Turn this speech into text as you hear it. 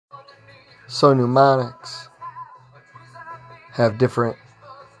So mnemonics have different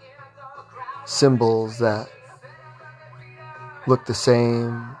symbols that look the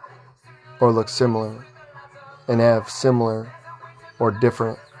same or look similar and have similar or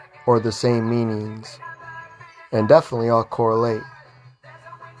different or the same meanings, and definitely all correlate.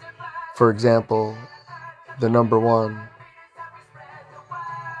 For example, the number 1,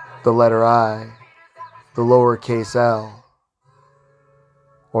 the letter I, the lowercase l,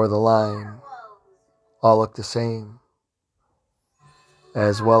 or the line all look the same,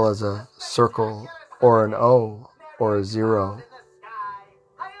 as well as a circle or an O or a 0.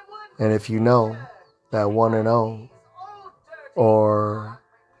 And if you know that 1 and O, or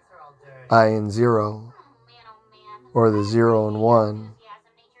I and 0, or the 0 and 1,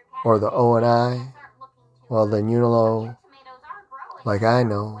 or the O and I, well then you know, like I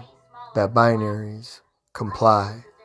know, that binaries comply.